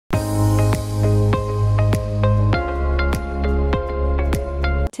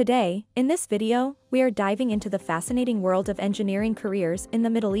Today, in this video, we are diving into the fascinating world of engineering careers in the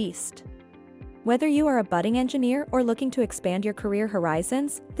Middle East. Whether you are a budding engineer or looking to expand your career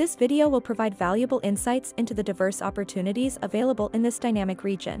horizons, this video will provide valuable insights into the diverse opportunities available in this dynamic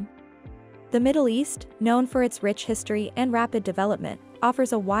region. The Middle East, known for its rich history and rapid development,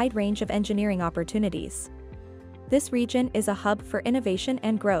 offers a wide range of engineering opportunities. This region is a hub for innovation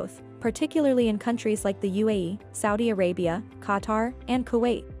and growth, particularly in countries like the UAE, Saudi Arabia, Qatar, and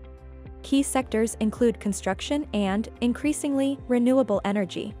Kuwait. Key sectors include construction and, increasingly, renewable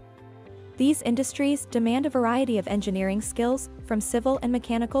energy. These industries demand a variety of engineering skills, from civil and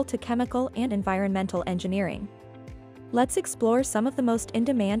mechanical to chemical and environmental engineering. Let's explore some of the most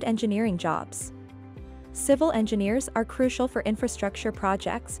in-demand engineering jobs. Civil engineers are crucial for infrastructure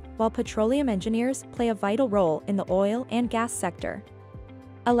projects, while petroleum engineers play a vital role in the oil and gas sector.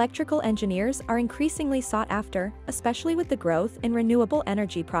 Electrical engineers are increasingly sought after, especially with the growth in renewable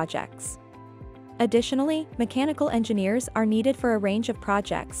energy projects. Additionally, mechanical engineers are needed for a range of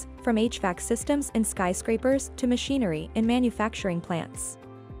projects, from HVAC systems in skyscrapers to machinery in manufacturing plants.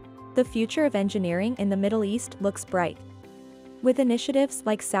 The future of engineering in the Middle East looks bright. With initiatives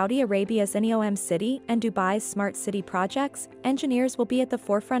like Saudi Arabia's NEOM City and Dubai's Smart City projects, engineers will be at the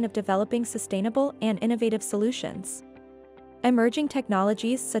forefront of developing sustainable and innovative solutions. Emerging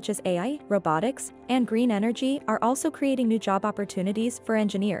technologies such as AI, robotics, and green energy are also creating new job opportunities for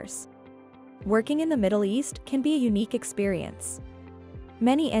engineers. Working in the Middle East can be a unique experience.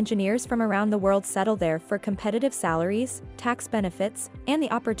 Many engineers from around the world settle there for competitive salaries, tax benefits, and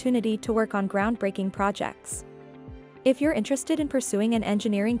the opportunity to work on groundbreaking projects. If you're interested in pursuing an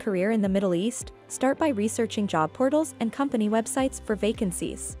engineering career in the Middle East, start by researching job portals and company websites for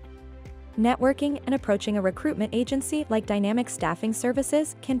vacancies. Networking and approaching a recruitment agency like Dynamic Staffing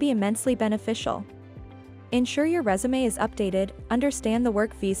Services can be immensely beneficial. Ensure your resume is updated, understand the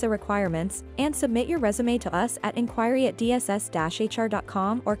work visa requirements, and submit your resume to us at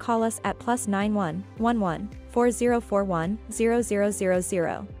inquiry@dss-hr.com or call us at +91 11 4041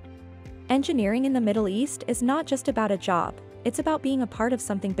 0000. Engineering in the Middle East is not just about a job, it's about being a part of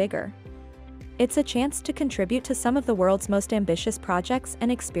something bigger. It's a chance to contribute to some of the world's most ambitious projects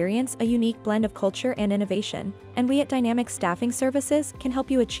and experience a unique blend of culture and innovation, and we at Dynamic Staffing Services can help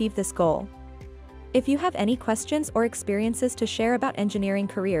you achieve this goal. If you have any questions or experiences to share about engineering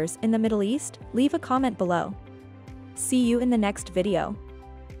careers in the Middle East, leave a comment below. See you in the next video.